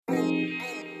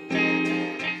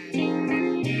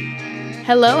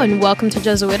Hello and welcome to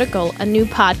Jesuitical, a new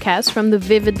podcast from the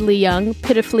vividly young,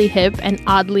 pitifully hip, and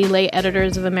oddly lay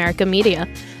editors of America Media.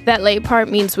 That lay part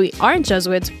means we aren't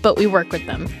Jesuits, but we work with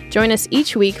them. Join us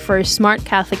each week for a smart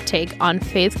Catholic take on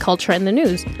faith, culture, and the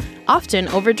news, often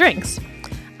over drinks.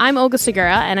 I'm Olga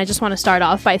Segura, and I just want to start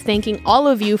off by thanking all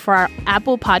of you for our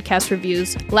Apple Podcast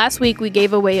reviews. Last week, we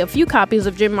gave away a few copies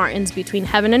of Jim Martin's Between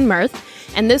Heaven and Mirth,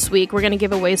 and this week, we're going to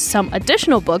give away some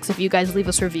additional books if you guys leave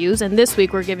us reviews, and this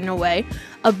week, we're giving away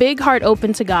A Big Heart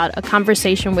Open to God, A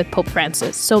Conversation with Pope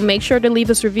Francis. So make sure to leave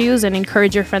us reviews and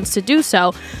encourage your friends to do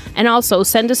so, and also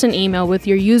send us an email with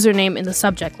your username in the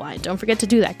subject line. Don't forget to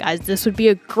do that, guys. This would be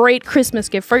a great Christmas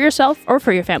gift for yourself or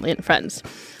for your family and friends.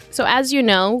 So as you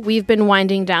know, we've been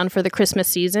winding down for the Christmas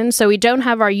season, so we don't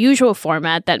have our usual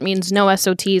format. That means no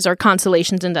SOTs or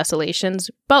consolations and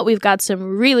desolations, but we've got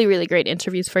some really, really great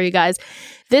interviews for you guys.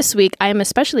 This week, I am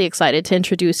especially excited to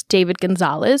introduce David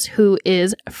Gonzalez, who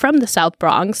is from the South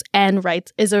Bronx and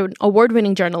is an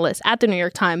award-winning journalist at the New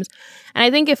York Times. And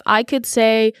I think if I could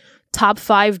say top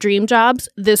 5 dream jobs,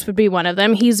 this would be one of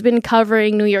them. He's been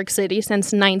covering New York City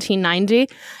since 1990,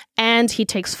 and he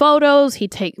takes photos,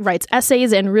 writes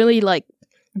essays, and really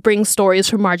brings stories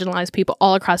from marginalized people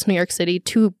all across New York City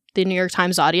to the New York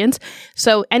Times audience.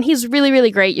 And he's really,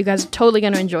 really great. You guys are totally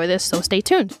going to enjoy this, so stay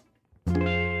tuned.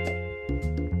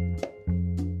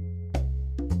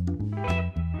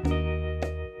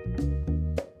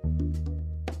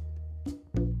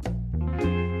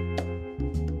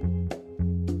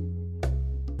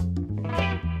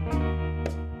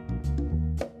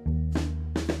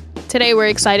 Today, we're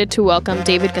excited to welcome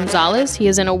David Gonzalez. He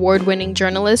is an award-winning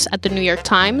journalist at the New York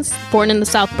Times. Born in the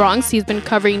South Bronx, he's been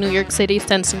covering New York City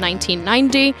since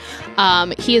 1990.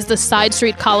 He is the Side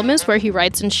Street columnist, where he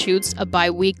writes and shoots a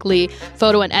bi-weekly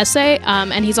photo and essay.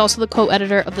 And he's also the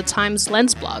co-editor of the Times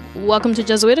Lens blog. Welcome to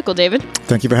Jesuitical, David.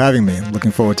 Thank you for having me. I'm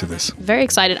looking forward to this. Very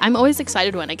excited. I'm always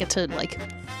excited when I get to,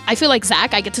 I feel like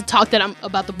Zach, I get to talk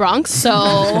about the Bronx,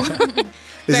 so...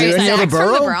 Is there any other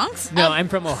borough? From the Bronx? No, I'm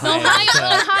from Ohio.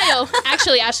 Ohio.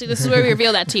 Actually, Ashley, this is where we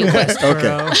reveal that to you first.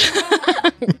 Okay.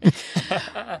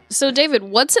 So, David,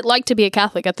 what's it like to be a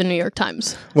Catholic at the New York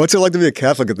Times? What's it like to be a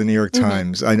Catholic at the New York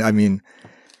Times? I mean,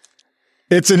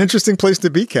 it's an interesting place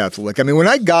to be Catholic. I mean, when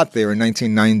I got there in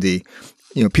 1990,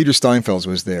 Peter Steinfeld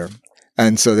was there.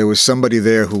 And so there was somebody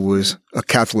there who was a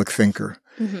Catholic thinker.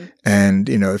 Mm-hmm. And,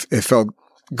 it felt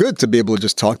good to be able to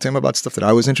just talk to him about stuff that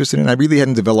I was interested in. I really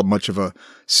hadn't developed much of a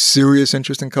serious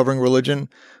interest in covering religion,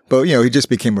 but he just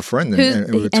became a friend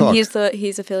and we would talk. And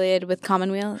he's affiliated with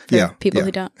Commonweal for people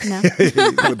who don't know.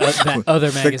 That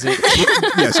other magazine.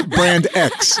 Yes, Brand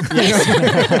X.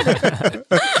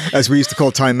 As we used to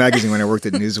call Time Magazine when I worked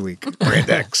at Newsweek, Brand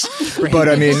X. But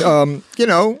I mean,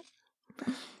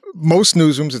 most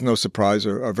newsrooms, it's no surprise,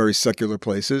 are very secular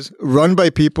places run by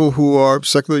people who are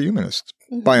secular humanists.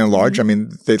 By and large, I mean,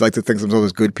 they like to think of themselves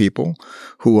as good people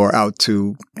who are out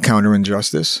to counter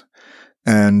injustice.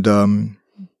 And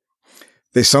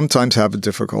they sometimes have a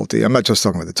difficulty. I'm not just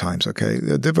talking about the Times, okay?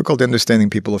 A difficulty understanding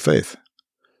people of faith.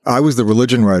 I was the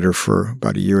religion writer for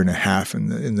about a year and a half in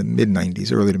the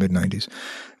mid-90s, early to mid-90s.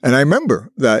 And I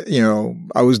remember that,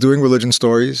 I was doing religion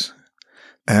stories.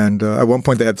 And at one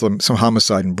point, they had some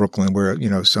homicide in Brooklyn where,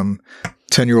 some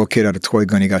 10-year-old kid had a toy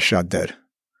gun, he got shot dead.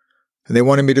 And they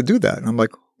wanted me to do that. And I'm like,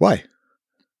 why?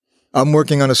 I'm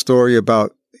working on a story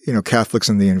about, Catholics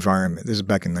and the environment. This is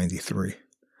back in 93.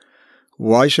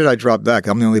 Why should I drop that?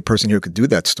 I'm the only person here who could do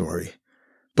that story.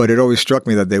 But it always struck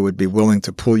me that they would be willing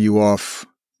to pull you off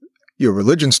your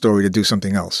religion story to do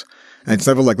something else. And it's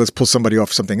never like, let's pull somebody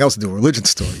off something else to do a religion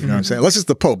story. You know what I'm saying? Unless it's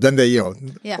the Pope. Then they, all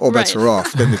bets are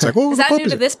off. Then it's like, oh, is that new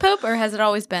to this Pope or has it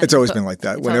always been? It's always been like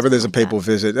that. Whenever there's a papal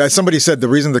visit. As somebody said, the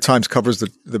reason the Times covers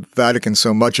the Vatican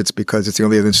so much, it's because it's the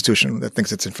only other institution that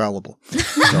thinks it's infallible.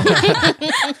 So,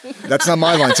 that's not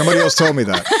my line. Somebody else told me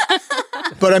that.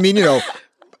 But I mean,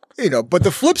 but the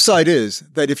flip side is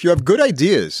that if you have good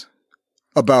ideas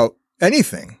about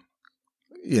anything,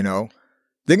 they're going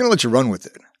to let you run with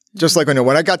it. Just like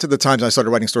when I got to the Times and I started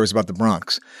writing stories about the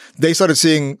Bronx, they started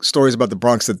seeing stories about the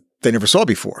Bronx that they never saw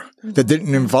before, that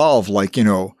didn't involve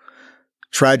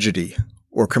tragedy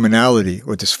or criminality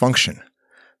or dysfunction,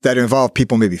 that involved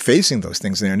people maybe facing those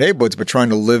things in their neighborhoods, but trying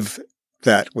to live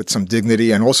that with some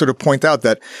dignity, and also to point out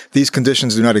that these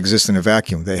conditions do not exist in a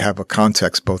vacuum. They have a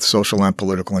context, both social and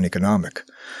political and economic.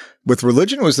 With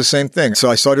religion, it was the same thing. So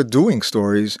I started doing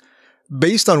stories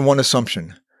based on one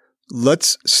assumption.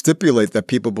 Let's stipulate that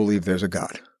people believe there's a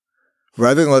God.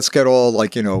 Rather than let's get all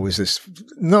is this?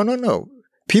 No.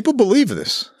 People believe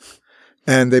this.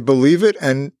 And they believe it.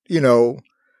 And,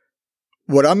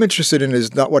 what I'm interested in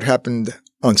is not what happened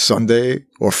on Sunday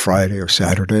or Friday or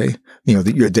Saturday,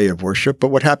 your day of worship, but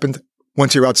what happened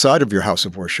once you're outside of your house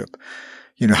of worship.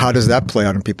 How does that play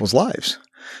out in people's lives?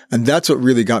 And that's what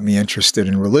really got me interested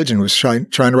in religion, was trying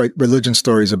to write religion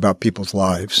stories about people's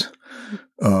lives.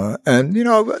 And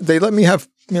they let me have,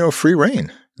 free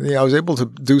reign. I was able to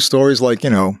do stories like,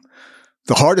 the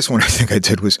hardest one I think I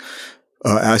did was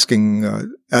asking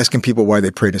people why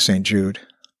they pray to St. Jude.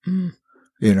 Mm.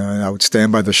 And I would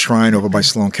stand by the shrine over by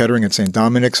Sloan Kettering at St.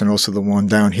 Dominic's, and also the one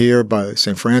down here by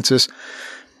St. Francis.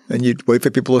 And you'd wait for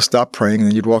people to stop praying, and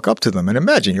then you'd walk up to them. And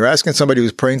imagine, you're asking somebody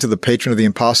who's praying to the patron of the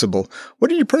impossible, what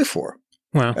did you pray for?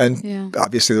 Wow. And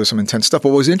obviously there was some intense stuff. But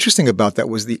what was interesting about that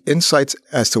was the insights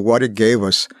as to what it gave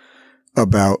us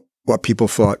about what people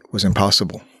thought was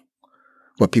impossible,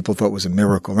 what people thought was a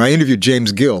miracle. And I interviewed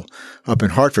James Gill up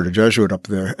in Hartford, a Jesuit up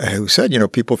there, who said,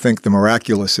 people think the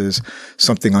miraculous is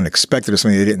something unexpected or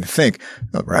something they didn't think.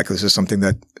 No, miraculous is something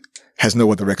that has no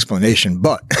other explanation,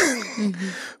 but... Mm-hmm.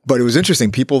 But it was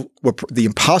interesting. The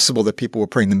impossible that people were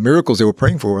praying, the miracles they were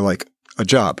praying for were like a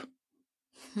job.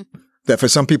 That for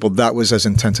some people, that was as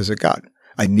intense as it got.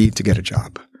 I need to get a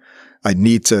job.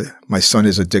 My son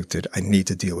is addicted. I need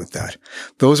to deal with that.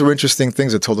 Those were interesting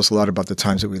things that told us a lot about the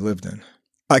times that we lived in.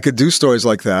 I could do stories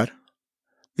like that.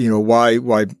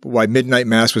 Why midnight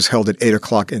mass was held at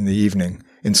 8:00 in the evening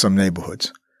in some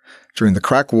neighborhoods. During the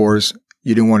crack wars,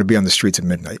 you didn't want to be on the streets at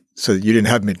midnight. So you didn't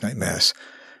have midnight mass.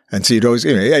 And so you'd always,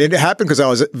 it happened because I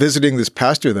was visiting this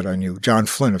pastor that I knew, John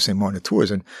Flynn of St. Martin de Tours.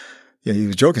 And he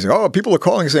was joking, saying, people are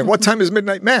calling and saying, what time is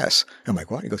midnight mass? I'm like,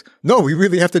 what? He goes, no, we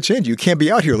really have to change. You can't be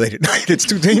out here late at night. It's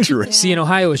too dangerous. See, in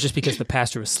Ohio, it was just because the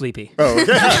pastor was sleepy. Oh,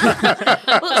 okay.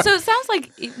 Well, so it sounds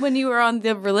like when you were on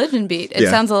the religion beat, it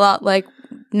sounds a lot like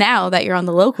now that you're on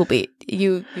the local beat,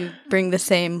 you bring the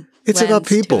same It's lens about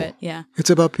people. To it. Yeah. It's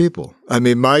about people. I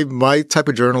mean, my type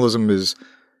of journalism is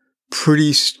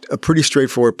a pretty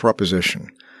straightforward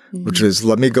proposition, which is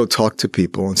let me go talk to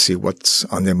people and see what's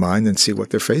on their mind and see what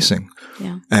they're facing,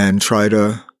 and try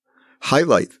to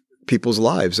highlight people's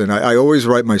lives. And I always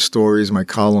write my stories, my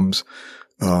columns,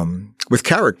 with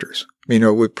characters,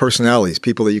 with personalities,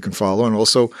 people that you can follow, and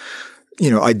also,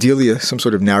 ideally some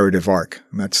sort of narrative arc.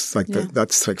 And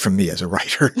that's like for me as a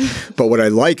writer. But what I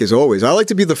like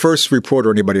to be the first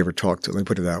reporter anybody ever talked to. Let me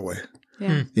put it that way.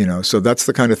 Yeah. So that's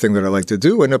the kind of thing that I like to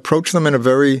do, and approach them in a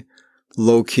very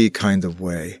low-key kind of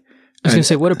way. I was going to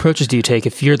say, what approaches do you take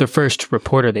if you're the first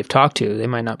reporter they've talked to? They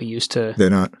might not be used to... They're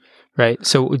not. Right.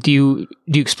 So do you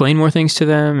explain more things to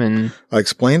them? And I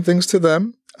explain things to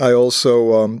them. I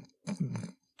also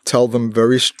tell them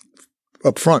very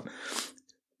upfront,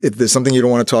 if there's something you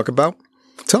don't want to talk about,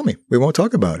 tell me. We won't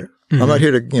talk about it. Mm-hmm. I'm not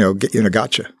here to, get you in a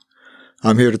gotcha.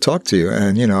 I'm here to talk to you,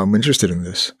 and, I'm interested in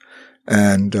this.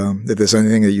 And if there's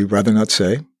anything that you'd rather not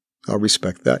say, I'll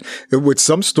respect that. With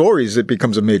some stories, it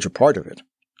becomes a major part of it.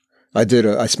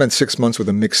 I spent 6 months with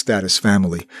a mixed status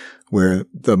family where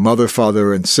the mother,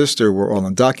 father, and sister were all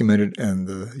undocumented, and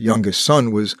the youngest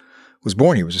son was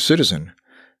born. He was a citizen.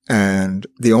 And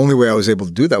the only way I was able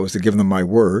to do that was to give them my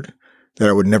word that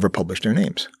I would never publish their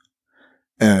names.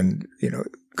 And,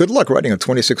 good luck writing a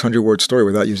 2,600-word story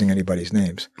without using anybody's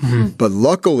names. Mm-hmm. But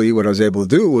luckily, what I was able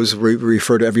to do was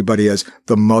refer to everybody as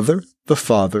the mother, the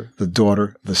father, the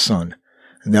daughter, the son.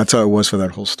 And that's how it was for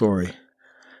that whole story.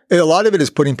 And a lot of it is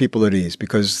putting people at ease,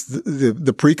 because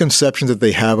the preconceptions that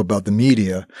they have about the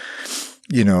media,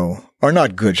 are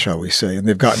not good, shall we say. And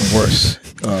they've gotten worse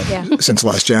since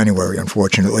last January,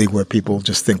 unfortunately, where people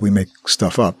just think we make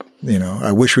stuff up.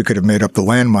 I wish we could have made up the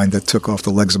landmine that took off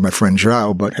the legs of my friend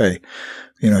Zhao, but hey,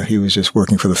 he was just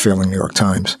working for the failing New York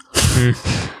Times.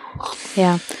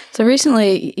 Yeah. So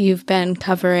recently you've been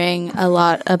covering a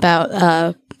lot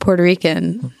about Puerto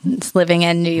Ricans living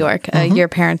in New York. Your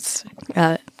parents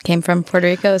came from Puerto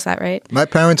Rico, is that right? My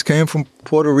parents came from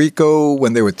Puerto Rico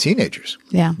when they were teenagers.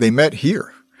 Yeah. They met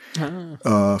here.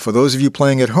 For those of you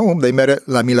playing at home, they met at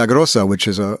La Milagrosa, which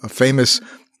is a famous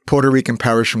Puerto Rican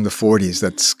parish from the 40s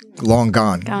that's long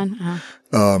gone.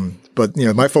 But,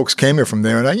 my folks came here from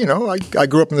there, and I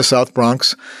grew up in the South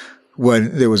Bronx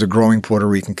when there was a growing Puerto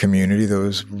Rican community. There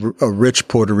was a rich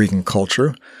Puerto Rican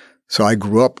culture. So I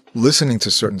grew up listening to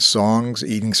certain songs,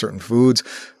 eating certain foods,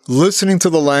 listening to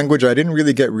the language. I didn't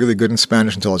really get really good in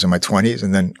Spanish until I was in my 20s.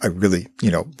 And then I really,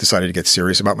 decided to get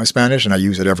serious about my Spanish, and I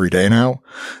use it every day now.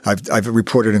 I've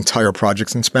reported entire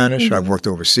projects in Spanish. Mm-hmm. I've worked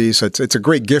overseas. So it's a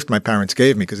great gift my parents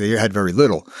gave me because they had very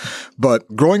little.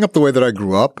 But growing up the way that I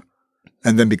grew up,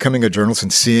 and then becoming a journalist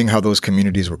and seeing how those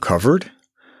communities were covered,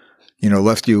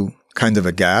 left you kind of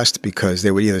aghast, because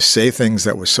they would either say things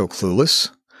that were so clueless,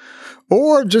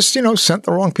 or just, sent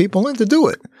the wrong people in to do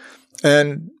it.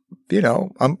 And,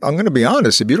 I'm going to be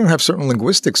honest, if you don't have certain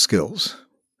linguistic skills,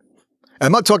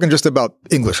 I'm not talking just about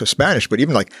English or Spanish, but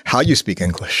even like how you speak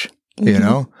English,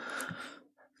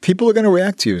 people are going to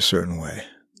react to you a certain way.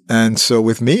 And so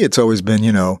with me, it's always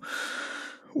been,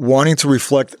 wanting to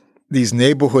reflect these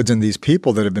neighborhoods and these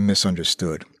people that have been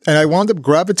misunderstood. And I wound up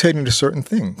gravitating to certain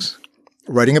things,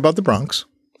 writing about the Bronx,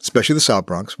 especially the South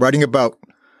Bronx, writing about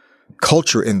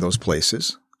culture in those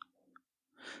places,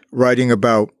 writing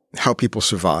about how people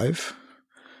survive,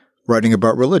 writing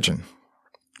about religion.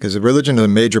 Because religion is a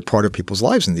major part of people's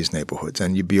lives in these neighborhoods,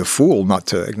 and you'd be a fool not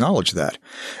to acknowledge that.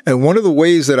 And one of the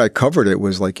ways that I covered it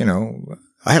was like,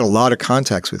 I had a lot of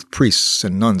contacts with priests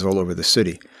and nuns all over the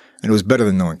city, and it was better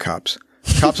than knowing cops.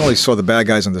 Cops only saw the bad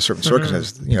guys under certain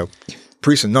circumstances.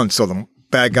 Priests and nuns saw the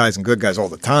bad guys and good guys all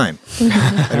the time.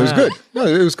 And it was good. No,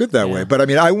 it was good that way.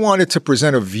 But I wanted to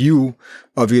present a view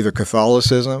of either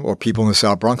Catholicism or people in the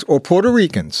South Bronx or Puerto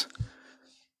Ricans,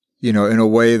 in a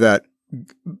way that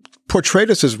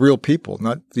portrayed us as real people,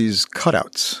 not these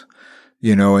cutouts,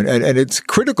 and it's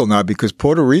critical now because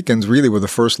Puerto Ricans really were the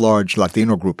first large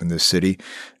Latino group in this city.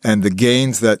 And the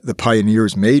gains that the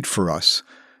pioneers made for us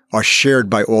are shared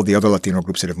by all the other Latino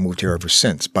groups that have moved here ever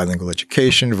since. Bilingual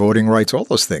education, voting rights, all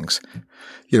those things.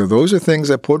 Those are things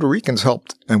that Puerto Ricans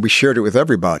helped, and we shared it with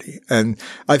everybody. And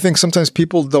I think sometimes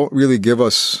people don't really give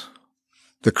us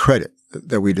the credit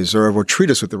that we deserve or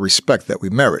treat us with the respect that we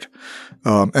merit.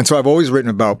 And so I've always written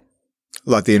about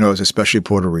Latinos, especially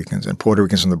Puerto Ricans, and Puerto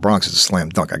Ricans in the Bronx is a slam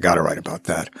dunk. I got to write about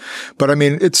that. But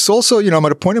it's also, I'm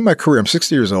at a point in my career. I'm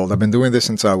 60 years old. I've been doing this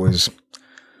since I was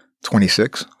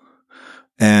 26.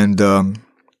 And,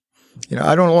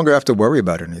 I no longer have to worry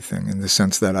about anything in the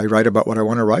sense that I write about what I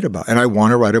want to write about. And I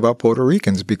want to write about Puerto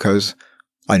Ricans because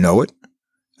I know it.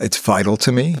 It's vital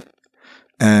to me.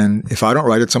 And if I don't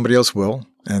write it, somebody else will,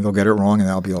 and they'll get it wrong and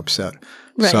I'll be upset.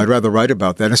 Right. So I'd rather write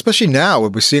about that. And especially now,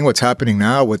 we're seeing what's happening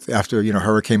now after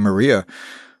Hurricane Maria.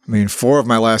 4 of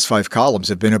my last 5 columns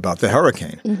have been about the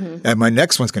hurricane. Mm-hmm. And my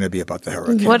next one's going to be about the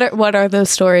hurricane. What are those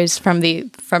stories from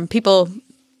people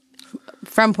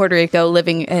from Puerto Rico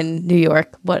living in New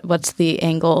York? What's the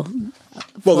angle?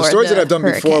 Well, the stories that I've done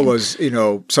before was,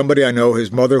 somebody I know,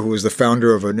 his mother, who was the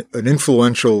founder of an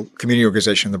influential community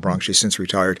organization in the Bronx. She's since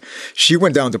retired. She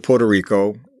went down to Puerto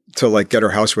Rico to get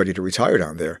her house ready to retire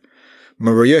down there.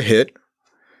 Maria hit,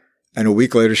 and a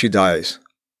week later she dies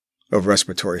of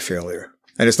respiratory failure.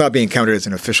 And it's not being counted as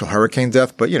an official hurricane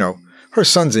death, but, her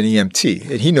son's an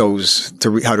EMT, and he knows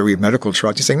how to read medical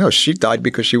charts. He's saying, no, she died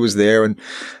because she was there. And,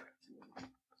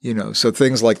 so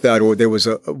things like that. Or there was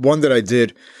one that I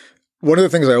did. One of the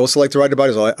things I also like to write about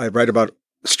is I write about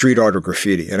street art or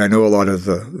graffiti. And I know a lot of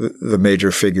the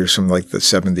major figures from the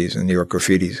 70s in New York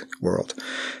graffiti world.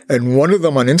 And one of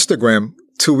them on Instagram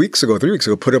 3 weeks ago,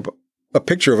 put up a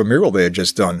picture of a mural they had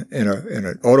just done in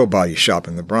an auto body shop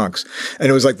in the Bronx. And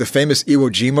it was like the famous Iwo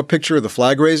Jima picture of the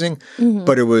flag raising,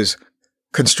 but it was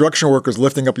construction workers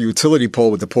lifting up a utility pole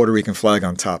with the Puerto Rican flag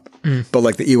on top, but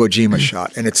like the Iwo Jima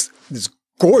shot. And it's this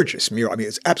gorgeous mural.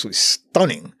 It's absolutely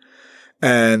stunning.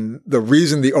 And the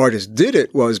reason the artist did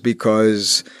it was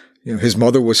because, his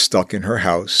mother was stuck in her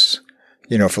house,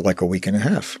 for a week and a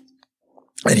half.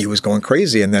 And he was going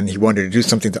crazy. And then he wanted to do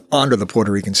something to honor the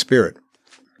Puerto Rican spirit.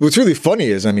 What's really funny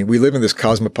is, we live in this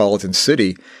cosmopolitan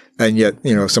city, and yet,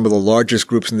 some of the largest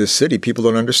groups in this city, people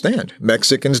don't understand.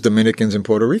 Mexicans, Dominicans, and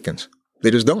Puerto Ricans.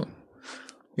 They just don't.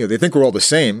 They think we're all the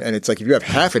same, and it's like if you have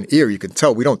half an ear, you can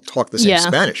tell we don't talk the same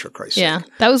Spanish, for Christ's sake. Yeah,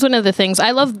 that was one of the things. I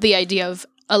love the idea of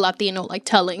a Latino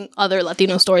telling other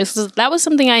Latino stories. That was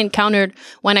something I encountered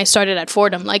when I started at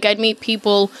Fordham. I'd meet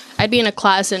people, I'd be in a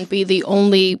class and be the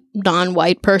only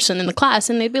non-white person in the class,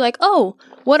 and they'd be like, "Oh,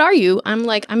 what are you?" I'm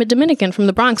like, "I'm a Dominican from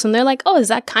the Bronx." And they're like, "Oh, is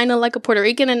that kind of like a Puerto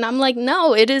Rican?" And I'm like,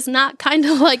 "No, it is not kind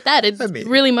of like that. It's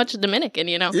really much a Dominican,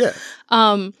 Yeah.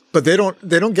 But they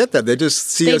don't get that. They just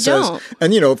see us as,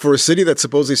 and for a city that's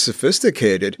supposedly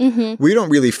sophisticated, we don't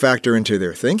really factor into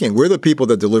their thinking. We're the people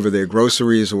that deliver their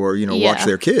groceries or, watch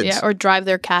their kids. Yeah, or drive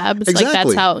their cabs.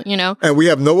 Exactly. That's how, And we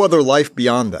have no other life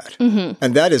beyond that.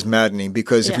 And that is maddening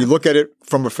because if you look at it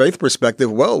from a faith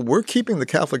perspective, well, we're keeping the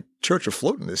Catholic Church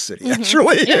afloat in this city,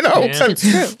 actually, It's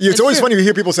true. It's always funny to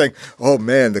hear people saying, "Oh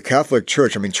man, the Catholic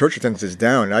Church, church attendance is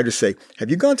down." And I just say,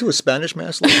 "Have you gone to a Spanish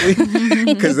mass lately?"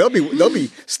 Because they'll be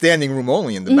standing room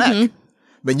only in the back.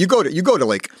 But you go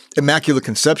to Immaculate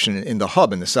Conception in the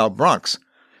Hub in the South Bronx.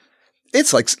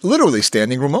 It's literally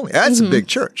standing room only. That's a big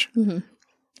church.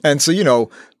 And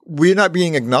so, we're not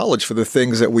being acknowledged for the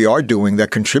things that we are doing that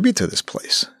contribute to this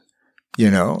place.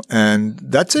 And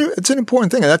it's an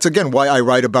important thing. And that's, again, why I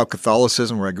write about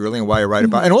Catholicism regularly and why I write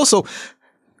about, and also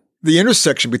the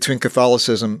intersection between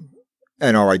Catholicism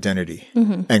and our identity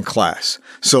and class.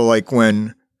 So like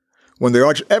when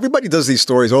everybody does these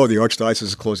stories, the archdiocese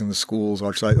is closing the schools,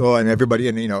 and everybody,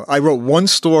 and I wrote one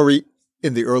story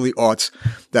in the early aughts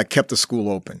that kept the school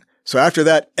open. So after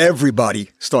that,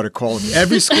 everybody started calling me.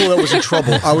 Every school that was in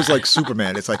trouble, I was like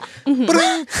Superman. It's like,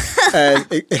 and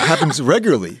it happens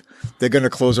regularly. They're going to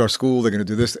close our school. They're going to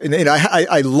do this. And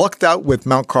I lucked out with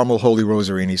Mount Carmel Holy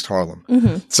Rosary in East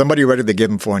Harlem. Somebody read it, they gave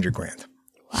them $400,000.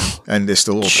 Wow. And they're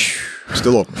still open.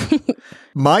 Still open.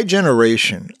 My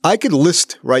generation, I could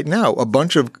list right now a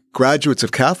bunch of graduates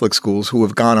of Catholic schools who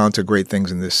have gone on to great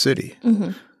things in this city.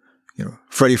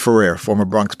 Freddie Ferrer, former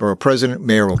Bronx Borough president,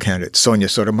 mayoral candidate, Sonia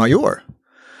Sotomayor.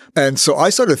 And so I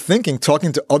started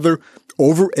talking to other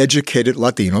overeducated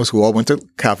Latinos who all went to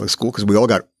Catholic school because we all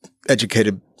got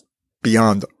educated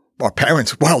beyond our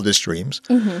parents' wildest dreams.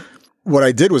 What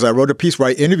I did was I wrote a piece where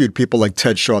I interviewed people like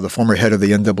Ted Shaw, the former head of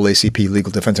the NAACP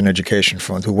Legal Defense and Education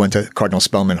Fund, who went to Cardinal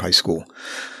Spellman High School.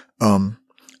 I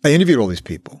interviewed all these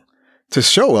people to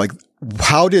show, like,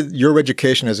 how did your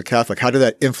education as a Catholic, how did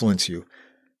that influence you?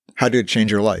 How did it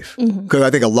change your life? Because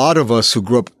I think a lot of us who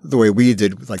grew up the way we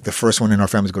did, like the first one in our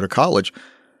families to go to college,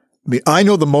 I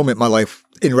know the moment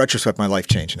in retrospect, my life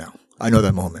changed now. I know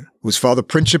that moment. It was Father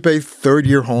Principe,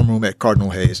 third-year homeroom at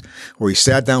Cardinal Hayes, where he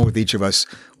sat down with each of us,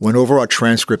 went over our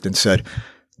transcript and said,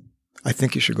 I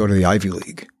think you should go to the Ivy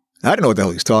League. I didn't know what the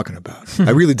hell he was talking about.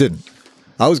 I really didn't.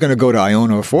 I was going to go to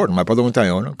Iona or Fordham. My brother went to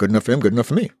Iona. Good enough for him, good enough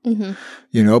for me.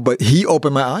 But he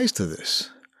opened my eyes to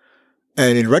this.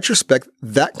 And in retrospect,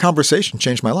 that conversation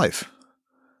changed my life.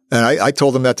 And I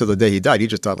told him that to the day he died. He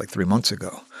just died like 3 months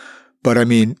ago. But I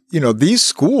mean, these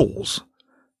schools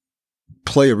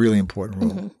play a really important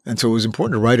role. And so it was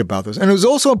important to write about this. And it was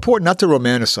also important not to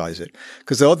romanticize it.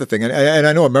 Because the other thing, and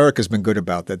I know America's been good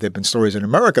about that. There have been stories in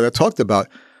America that talked about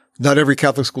not every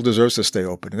Catholic school deserves to stay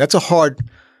open. And that's a hard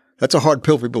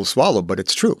pill for people to swallow, but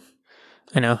it's true.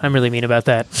 I know. I'm really mean about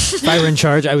that. If I were in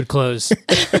charge, I would close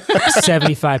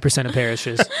 75% of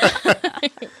parishes.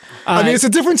 I mean, it's a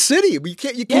different city. You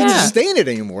can't sustain it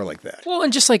anymore like that. Well,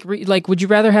 and just like would you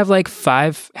rather have like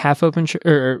 5 half open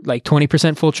or like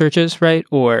 20% full churches, right,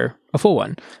 or a full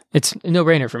one? It's a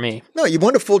no-brainer for me. No, you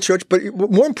want a full church, but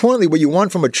more importantly, what you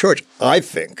want from a church, I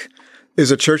think,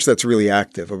 is a church that's really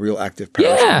active, a real active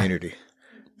parish community.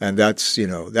 And that's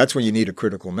when you need a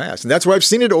critical mass. And that's where I've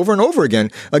seen it over and over again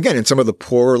in some of the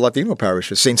poorer Latino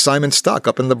parishes. St. Simon Stock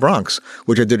up in the Bronx,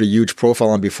 which I did a huge profile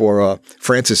on before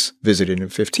Francis visited in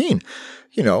 2015.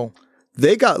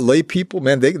 They got lay people,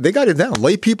 man, they got it down.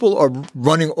 Lay people are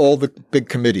running all the big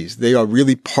committees. They are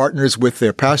really partners with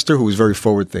their pastor, who is very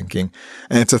forward thinking.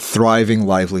 And it's a thriving,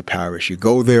 lively parish. You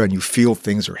go there and you feel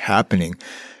things are happening.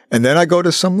 And then I go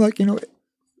to some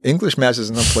English masses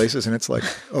in some places, and it's like,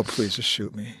 oh, please just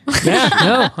shoot me. Yeah,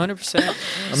 no,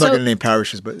 100%. I'm not going to name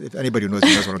parishes, but if anybody who knows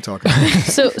me knows what I'm talking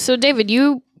about. So David,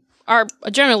 you are a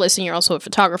journalist and you're also a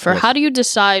photographer. Yes. How do you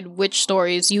decide which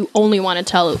stories you only want to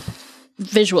tell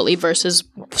visually versus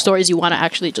stories you want to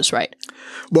actually just write?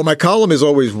 Well, my column is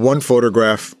always one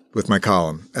photograph with my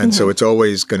column, and so it's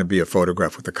always going to be a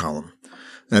photograph with the column.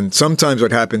 And sometimes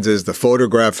what happens is the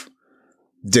photograph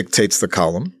dictates the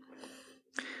column.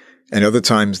 And other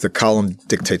times, the column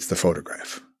dictates the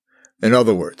photograph. In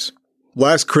other words,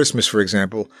 last Christmas, for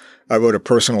example, I wrote a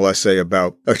personal essay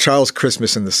about a child's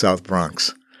Christmas in the South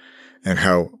Bronx and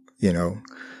how,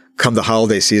 come the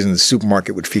holiday season, the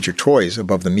supermarket would feature toys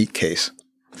above the meat case.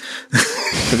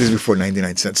 This is before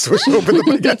 99-cent stores opened up,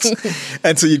 I guess.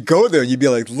 And so you'd go there and you'd be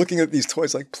like looking at these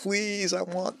toys like, please, I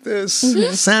want this.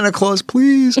 Santa Claus,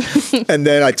 please. And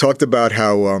then I talked about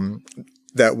how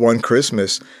that one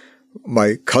Christmas –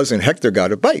 my cousin Hector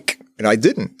got a bike, and I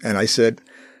didn't. And I said,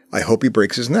 I hope he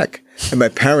breaks his neck. And my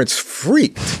parents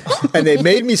freaked. And they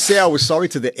made me say I was sorry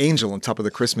to the angel on top of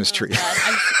the Christmas tree.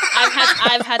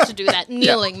 I've had to do that,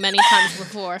 kneeling many times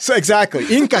before. So exactly.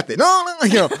 Incate.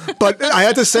 No. But I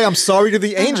had to say I'm sorry to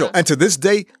the angel. And to this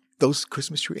day, those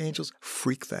Christmas tree angels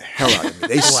freak the hell out of me.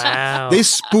 They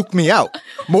spook me out.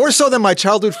 More so than my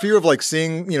childhood fear of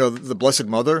seeing, the Blessed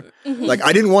Mother. Like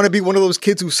I didn't want to be one of those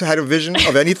kids who had a vision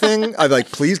of anything. I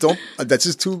please don't. That's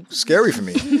just too scary for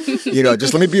me.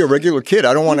 Just let me be a regular kid.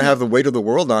 I don't want to have the weight of the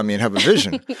world on me and have a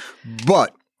vision.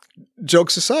 But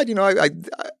jokes aside,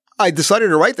 I decided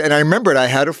to write that. And I remembered I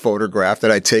had a photograph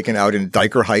that I'd taken out in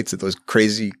Diker Heights at those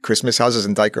crazy Christmas houses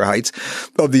in Diker Heights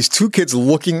of these two kids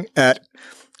looking at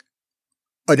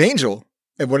an angel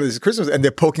at one of these Christmas, and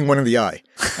they're poking one in the eye.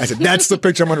 I said, that's the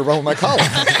picture I'm going to run with my column.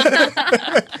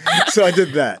 So I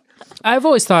did that. I've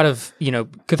always thought of,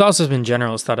 Catholicism in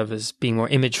general is thought of as being more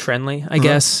image friendly, I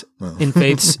guess, in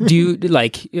faiths. Do you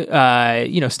like,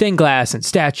 stained glass and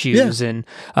statues, and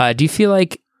do you feel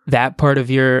like that part of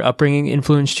your upbringing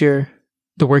influenced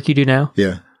the work you do now?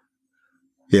 Yeah.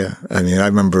 Yeah. I mean, I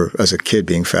remember as a kid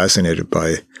being fascinated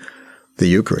by the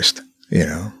Eucharist,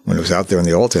 when it was out there on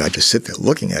the altar, I'd just sit there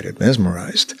looking at it,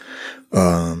 mesmerized.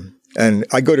 And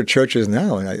I go to churches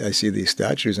now and I see these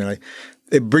statues and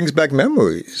it brings back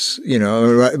memories,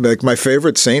 like my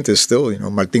favorite saint is still,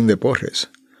 Martín de Porres.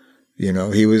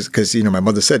 He was, because, my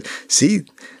mother said, see,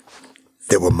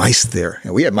 there were mice there,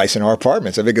 and we had mice in our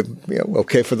apartments. I figured,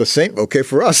 okay for the saint, okay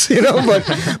for us,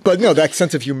 but no, that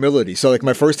sense of humility. So like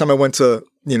my first time I went to,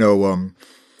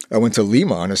 I went to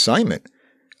Lima on assignment.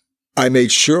 I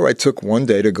made sure I took one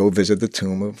day to go visit the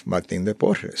tomb of Martín de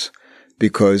Porres,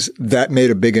 because that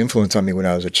made a big influence on me when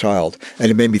I was a child.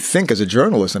 And it made me think as a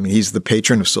journalist. I mean, he's the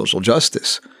patron of social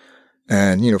justice.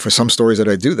 And, for some stories that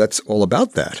I do, that's all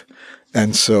about that.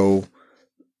 And so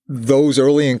those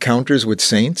early encounters with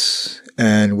saints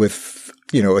and with,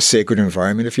 a sacred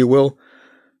environment, if you will,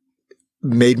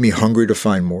 made me hungry to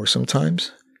find more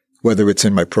sometimes, whether it's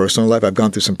in my personal life. I've gone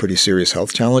through some pretty serious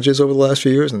health challenges over the last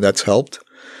few years, and that's helped.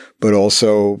 But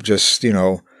also just,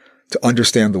 to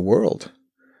understand the world.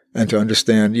 And to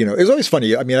understand, it's always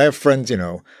funny. I mean, I have friends,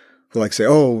 who like say,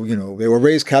 oh, they were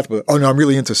raised Catholic. Oh, no, I'm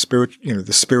really into spirit,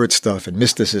 the spirit stuff and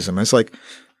mysticism. And it's like,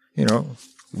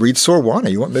 read Sor Juana.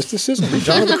 You want mysticism? Read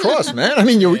John of the Cross, man. I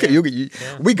mean,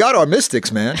 we got our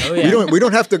mystics, man. Oh, yeah. We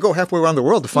don't have to go halfway around the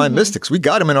world to find mystics. We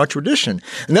got them in our tradition.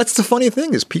 And that's the funny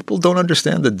thing is people don't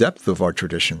understand the depth of our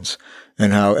traditions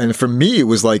and for me, it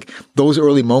was like those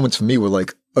early moments for me were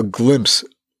like a glimpse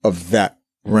of that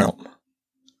realm.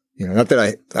 Not that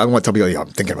I don't want to tell people,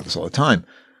 I'm thinking about this all the time,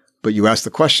 but you asked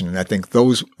the question. And I think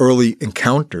those early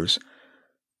encounters,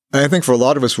 and I think for a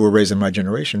lot of us who were raised in my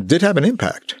generation, did have an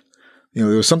impact. There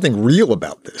was something real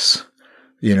about this.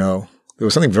 There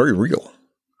was something very real.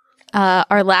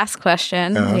 Our last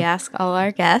question, we ask all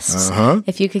our guests,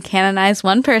 if you could canonize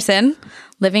one person,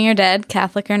 living or dead,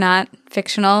 Catholic or not,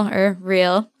 fictional or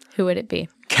real, who would it be?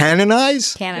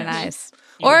 Canonize? Canonize.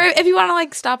 Or if you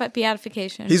want to stop at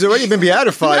beatification. He's already been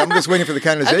beatified. I'm just waiting for the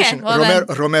canonization. Okay, well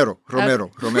Romero.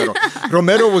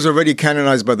 Romero was already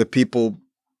canonized by the people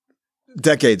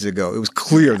decades ago. It was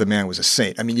clear the man was a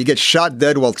saint. I mean, you get shot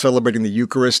dead while celebrating the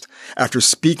Eucharist after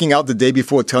speaking out the day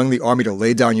before, telling the army to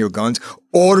lay down your guns,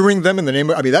 ordering them in the name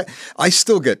of, I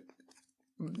still get,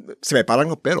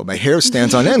 my hair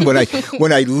stands on end when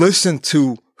I listen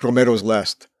to Romero's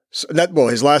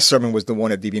his last sermon was the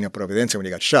one at Divina Providencia when he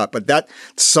got shot, but that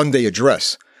Sunday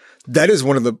address, that is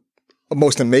one of the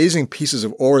most amazing pieces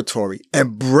of oratory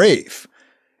and brave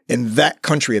in that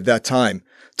country at that time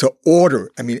to order.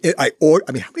 How many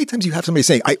times do you have somebody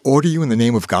saying, I order you in the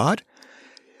name of God?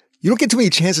 You don't get too many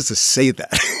chances to say that,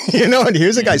 and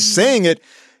here's a guy saying it,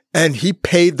 and he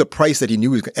paid the price that he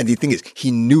knew he was going to, and the thing is,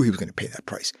 he knew he was going to pay that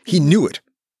price. He knew it.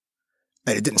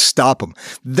 And it didn't stop him.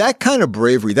 That kind of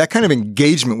bravery, that kind of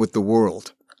engagement with the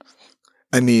world.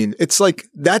 It's like,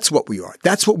 that's what we are.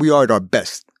 That's what we are at our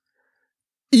best.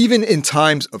 Even in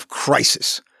times of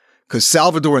crisis. Because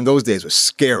Salvador in those days was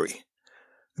scary.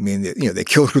 They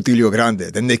killed Rutilio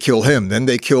Grande, then they kill him, then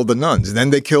they kill the nuns, then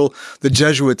they kill the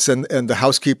Jesuits and the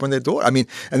housekeeper and their daughter. And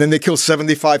then they kill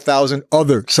 75,000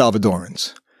 other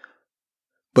Salvadorans.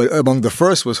 But among the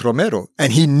first was Romero.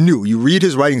 And he knew, you read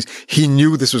his writings, he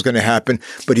knew this was going to happen,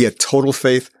 but he had total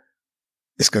faith.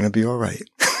 It's going to be all right.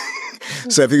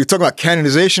 So if you're talking about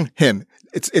canonization, him,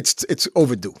 it's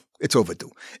overdue. It's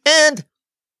overdue. And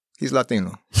he's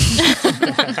Latino.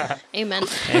 Amen.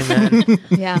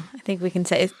 Yeah, I think we can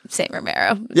say Saint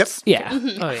Romero. Yep. Yeah.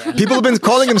 Oh, yeah. People have been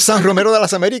calling him San Romero de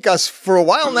las Americas for a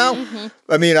while now.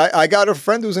 I got a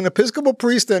friend who's an Episcopal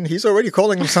priest, and he's already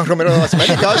calling him San Romero de las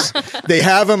Americas. They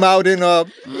have him out in,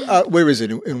 where is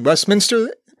it? In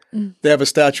Westminster? They have a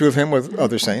statue of him with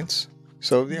other saints.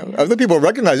 So, other people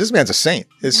recognize this man's a saint.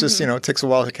 It's just, it takes a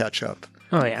while to catch up.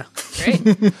 Oh, yeah.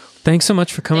 Great. Thanks so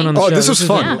much for coming on the show. This was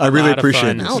fun. I really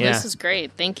appreciate it. Oh, this is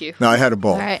great. Thank you. No, I had a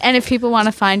ball. All right. And if people want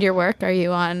to find your work, are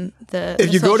you on the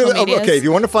If you go to if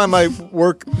you want to find my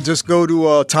work, just go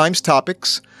to Times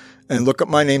Topics and look up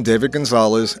my name, David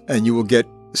Gonzalez, and you will get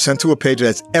sent to a page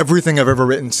that's everything I've ever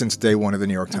written since day one of the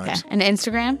New York Times. Okay. And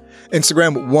Instagram?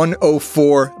 Instagram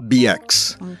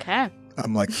 104BX. Okay.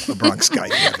 I'm like a Bronx guy.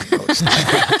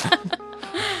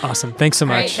 Awesome. Thanks so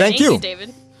much. Right. Thank you,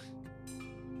 David.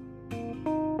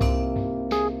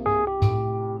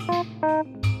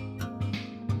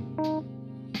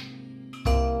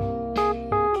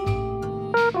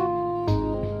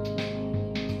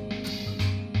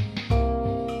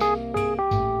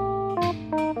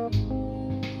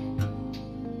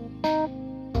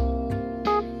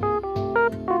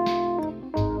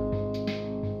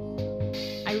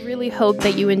 hope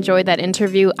that you enjoyed that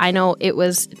interview. I know it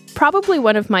was probably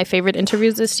one of my favorite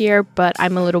interviews this year, but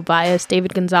I'm a little biased.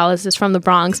 David Gonzalez is from the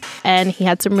Bronx, and he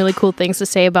had some really cool things to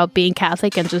say about being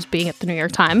Catholic and just being at the New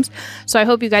York Times. So I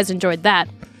hope you guys enjoyed that.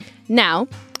 Now,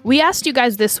 we asked you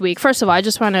guys this week. First of all, I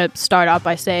just want to start off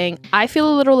by saying I feel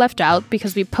a little left out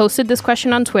because we posted this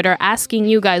question on Twitter asking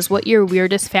you guys what your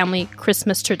weirdest family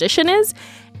Christmas tradition is.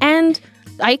 And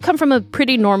I come from a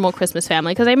pretty normal Christmas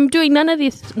family because I'm doing none of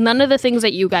the things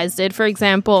that you guys did. For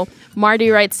example,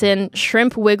 Marty writes in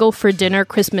shrimp wiggle for dinner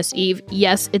Christmas Eve.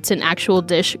 Yes, it's an actual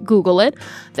dish. Google it.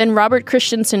 Then Robert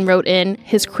Christensen wrote in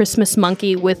his Christmas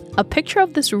monkey with a picture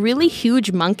of this really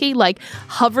huge monkey like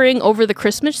hovering over the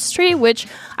Christmas tree, which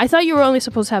I thought you were only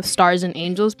supposed to have stars and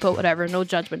angels, but whatever, no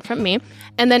judgment from me.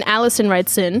 And then Allison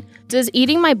writes in, does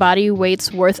eating my body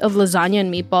weight's worth of lasagna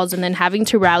and meatballs and then having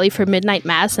to rally for midnight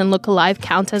mass and look alive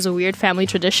count as a weird family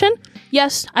tradition?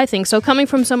 Yes, I think so. Coming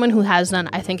from someone who has none,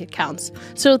 I think it counts.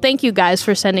 So thank you guys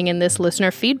for sending in this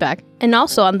listener feedback. And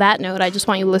also on that note, I just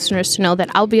want you listeners to know that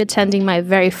I'll be attending my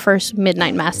very first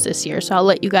midnight mass this year. So I'll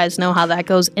let you guys know how that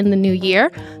goes in the new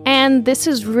year. And this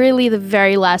is really the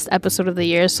very last episode of the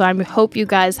year. So I hope you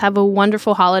guys have a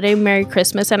wonderful holiday. Merry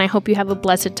Christmas. And I hope you have a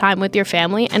blessed time with your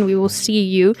family. And we will see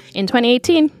you in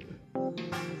 2018.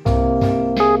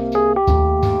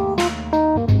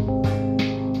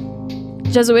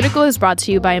 Jesuitical is brought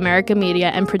to you by America Media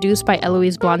and produced by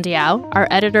Eloise Blondiau. Our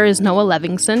editor is Noah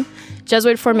Levinson.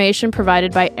 Jesuit formation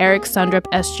provided by Eric Sundrup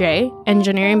S.J.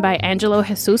 Engineering by Angelo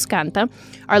Jesus Canta.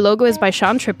 Our logo is by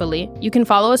Sean Tripoli. You can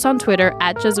follow us on Twitter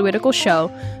at Jesuitical Show.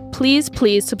 Please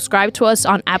subscribe to us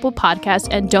on Apple Podcasts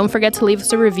and don't forget to leave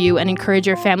us a review and encourage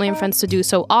your family and friends to do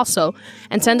so also.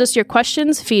 And send us your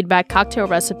questions, feedback, cocktail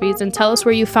recipes, and tell us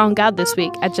where you found God this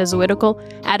week at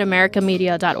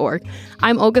Jesuitical@americamedia.org.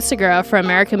 I'm Olga Segura for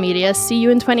America Media. See you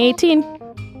in 2018.